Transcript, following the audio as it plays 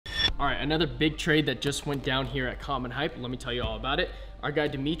All right, another big trade that just went down here at Common Hype. Let me tell you all about it. Our guy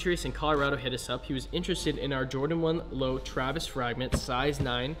Demetrius in Colorado hit us up. He was interested in our Jordan 1 Low Travis fragment, size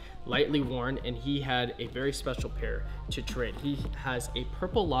 9, lightly worn, and he had a very special pair to trade. He has a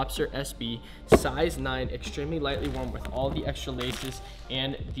purple lobster SB, size 9, extremely lightly worn with all the extra laces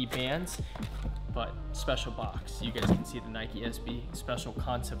and the bands, but special box. You guys can see the Nike SB Special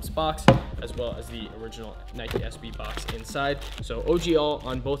Concepts box, as well as the original Nike SB box inside. So OG all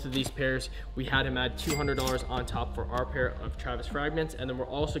on both of these pairs. We had him add $200 on top for our pair of Travis fragments, and then we're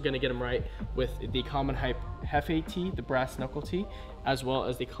also gonna get him right with the Common Hype Hefe tee, the brass knuckle tee, as well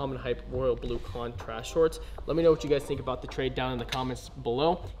as the Common Hype Royal Blue contrast shorts. Let me know what you guys think about the trade down in the comments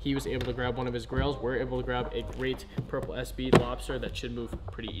below. He was able to grab one of his Grails. We're able to grab a great purple SB lobster that should move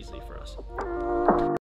pretty easily for us.